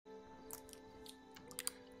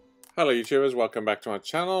Hello YouTubers, welcome back to my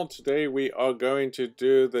channel. Today we are going to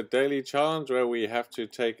do the daily challenge where we have to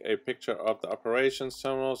take a picture of the operations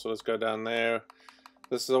terminal. So let's go down there.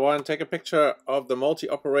 This is the one, take a picture of the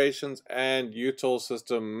multi-operations and Util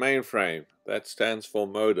system mainframe. That stands for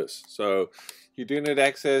modus. So you do need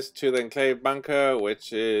access to the enclave bunker,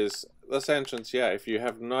 which is this entrance here. If you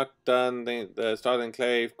have not done the start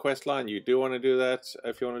enclave quest line, you do want to do that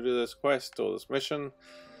if you want to do this quest or this mission.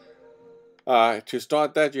 To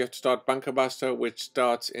start that, you have to start Bunker Buster, which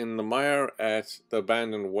starts in the mire at the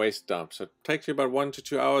abandoned waste dump. So it takes you about 1 to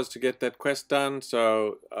 2 hours to get that quest done.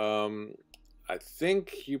 So I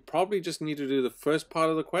think you probably just need to do the first part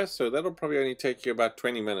of the quest. So that'll probably only take you about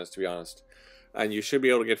 20 minutes, to be honest. And you should be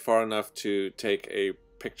able to get far enough to take a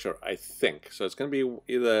picture, I think. So it's going to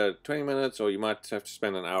be either 20 minutes or you might have to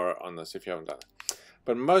spend an hour on this if you haven't done it.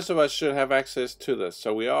 But most of us should have access to this.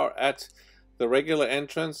 So we are at the regular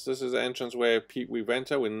entrance. This is the entrance where we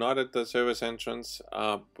enter. We're not at the service entrance,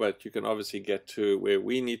 but you can obviously get to where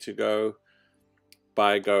we need to go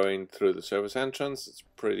by going through the service entrance. It's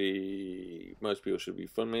pretty, most people should be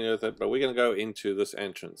familiar with it, but we're going to go into this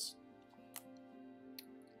entrance.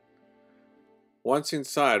 Once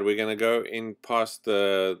inside, we're going to go in past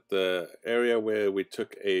the area where we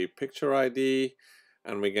took a picture ID.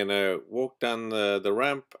 And we're going to walk down the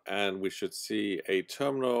ramp and we should see a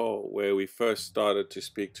terminal where we first started to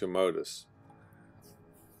speak to Modus.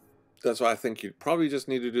 That's why I think you probably just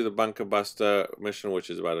need to do the Bunker Buster mission, which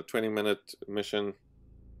is about a 20-minute mission,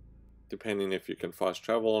 depending if you can fast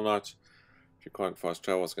travel or not. If you can't fast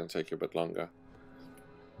travel, it's going to take you a bit longer.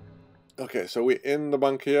 Okay, so we're in the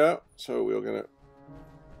bunker here. So we're going to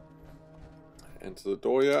enter the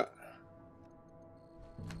door here.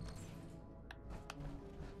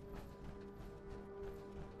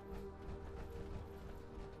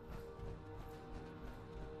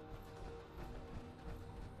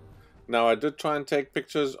 Now I did try and take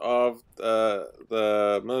pictures of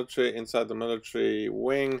the military, inside the military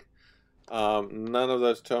wing. None of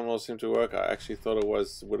those terminals seem to work. I actually thought it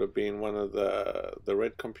would have been one of the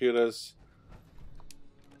red computers.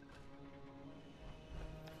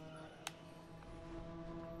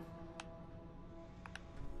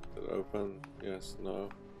 Did it open? Yes, no.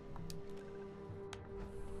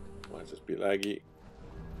 Might just be laggy.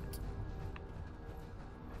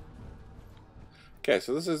 Okay,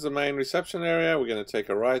 so this is the main reception area. We're going to take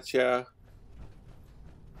a right here.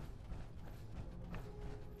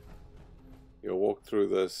 You'll walk through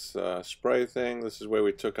this spray thing. This is where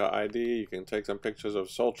we took our ID. You can take some pictures of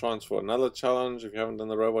Soltrons for another challenge. If you haven't done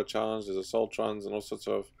the robot challenge, there's a Soltrons and all sorts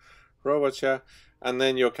of robots here. And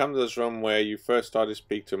then you'll come to this room where you first start to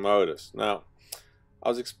speak to Modus. Now, I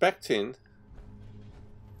was expecting,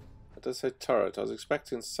 it does say turret, I was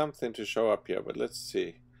expecting something to show up here, but let's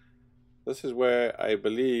see. This is where I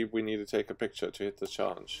believe we need to take a picture to hit the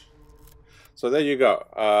challenge. So there you go.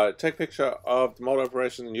 Take a picture of the multi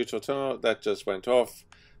operation and Util terminal. That just went off.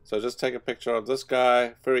 So just take a picture of this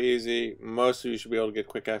guy. Very easy. Most of you should be able to get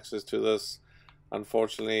quick access to this.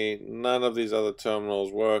 Unfortunately, none of these other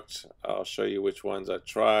terminals worked. I'll show you which ones I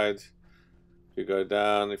tried. If you go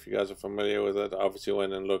down, if you guys are familiar with it, I obviously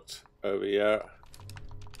went and looked over here.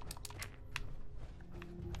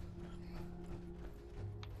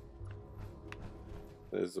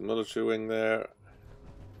 There's the military wing there.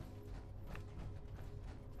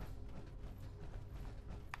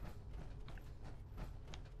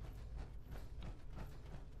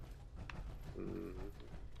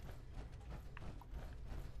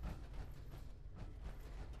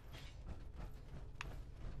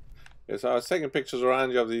 Yeah, so I was taking pictures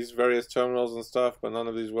around you of these various terminals and stuff, but none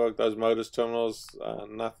of these worked. Those Modus terminals,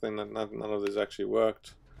 none of these actually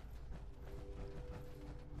worked.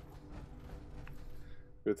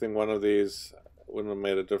 Good thing one of these wouldn't have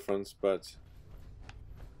made a difference, but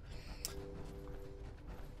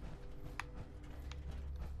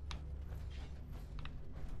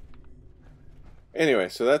anyway,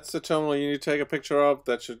 so that's the terminal you need to take a picture of.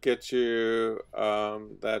 That should get you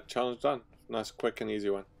that challenge done. Nice, quick and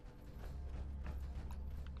easy one.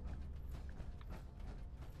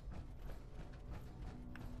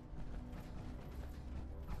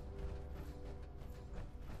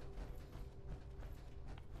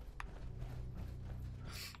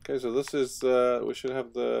 Okay, so this is, we should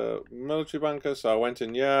have the military bunker. So I went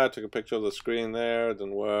in here, took a picture of the screen there, it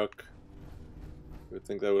didn't work. You would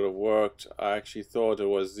think that would have worked. I actually thought it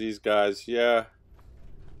was these guys here.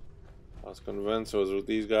 I was convinced it was with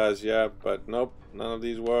these guys here, but nope, none of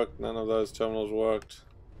these worked, none of those terminals worked.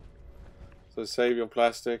 So save your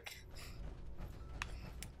plastic.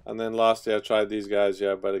 And then lastly, I tried these guys,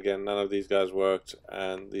 yeah, but again, none of these guys worked,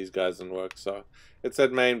 and these guys didn't work. So it's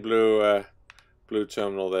that main blue blue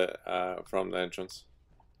terminal there from the entrance.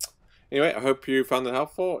 Anyway, I hope you found it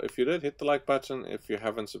helpful. If you did, hit the like button. If you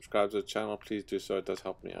haven't subscribed to the channel, please do so. It does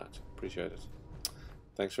help me out. Appreciate it.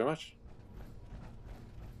 Thanks very much.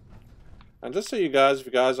 And just so you guys, if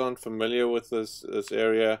you guys aren't familiar with this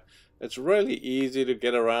area, it's really easy to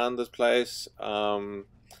get around this place.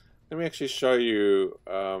 Let me actually show you.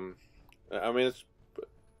 I mean,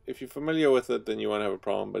 if you're familiar with it, then you won't have a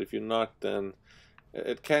problem. But if you're not, then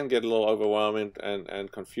it can get a little overwhelming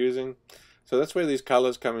and confusing. So that's where these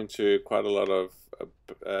colors come into quite a lot of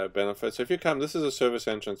benefit. So if you come, this is a service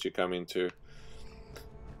entrance you come into.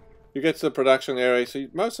 You get to the production area, so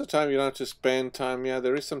most of the time you don't have to spend time. Yeah,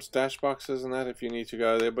 there is some stash boxes and that if you need to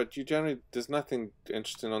go there, but you generally, there's nothing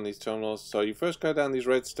interesting on these terminals. So you first go down these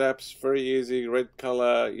red steps, very easy, red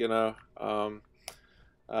color, you know.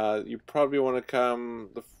 You probably want to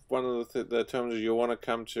come, one of the terminals you want to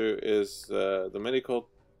come to is the medical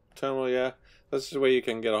terminal, yeah. This is where you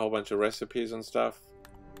can get a whole bunch of recipes and stuff.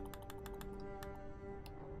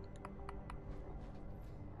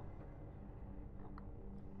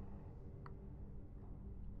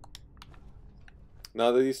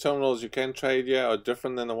 Now these terminals you can trade here are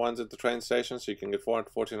different than the ones at the train station, so you can get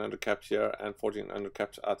 1400 caps here and 1400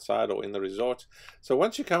 caps outside or in the resort. So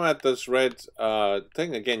once you come out this red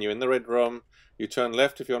thing, again, you're in the red room, you turn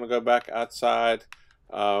left if you want to go back outside.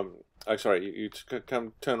 You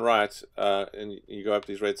turn right and you go up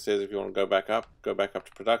these red stairs if you want to go back up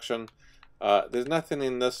to production. There's nothing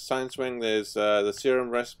in this science wing. There's the serum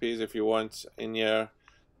recipes if you want in here,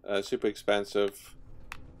 super expensive.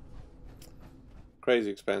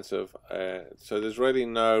 Crazy expensive, so there's really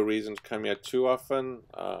no reason to come here too often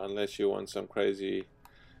unless you want some crazy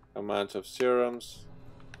amount of serums.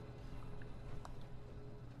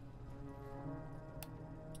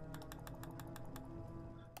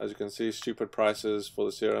 As you can see, stupid prices for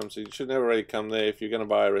the serums, so you should never really come there. If you're going to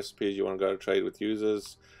buy recipes, you want to go to trade with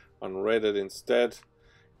users on Reddit instead.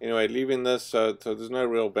 Anyway, leaving this, so there's no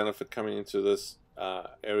real benefit coming into this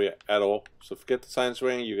area at all. So forget the science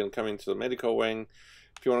wing, you can come into the medical wing.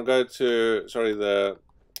 If you want to go to, sorry,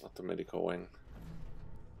 not the medical wing,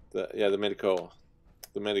 the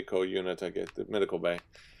medical unit, I guess, the medical bay.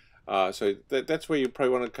 So that's where you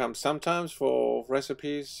probably want to come sometimes for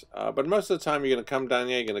recipes, but most of the time you're going to come down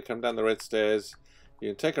here, you're going to come down the red stairs, you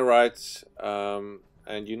can take a right,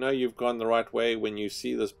 and you know you've gone the right way when you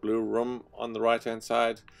see this blue room on the right hand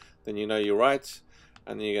side, then you know you're right.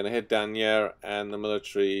 And then you're going to head down here, and the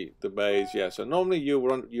military, the bays, yeah. So normally you'd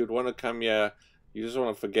want to come here, you just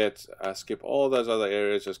want to forget, skip all those other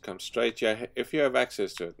areas, just come straight here, if you have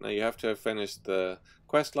access to it. Now you have to have finished the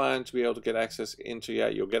quest line to be able to get access into here.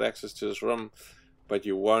 You'll get access to this room, but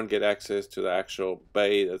you won't get access to the actual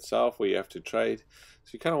bay itself where you have to trade. So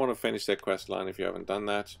you kind of want to finish that quest line if you haven't done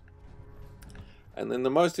that. And then the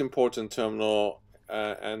most important terminal,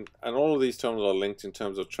 and all of these terminals are linked in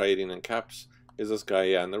terms of trading and caps, is this guy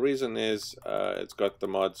here, and the reason is it's got the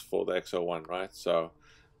mods for the X01, right? So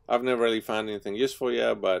I've never really found anything useful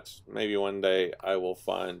here, but maybe one day I will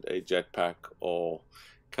find a jetpack or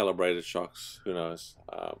calibrated shocks, who knows,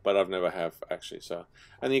 but I've never have actually. So,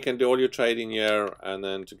 and you can do all your trading here, and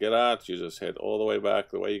then to get out you just head all the way back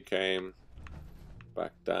the way you came,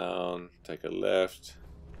 back down, take a left.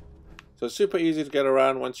 So it's super easy to get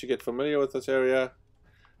around once you get familiar with this area.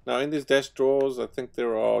 Now in these desk drawers, I think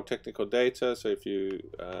there are technical data, so if you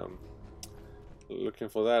looking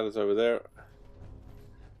for that, it's over there.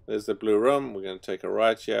 There's the blue room, we're going to take a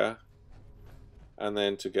right here, and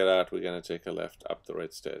then to get out we're going to take a left up the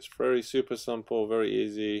red stairs. Very super simple, very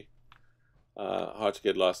easy, hard to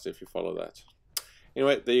get lost if you follow that.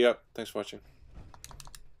 Anyway, there you go, thanks for watching.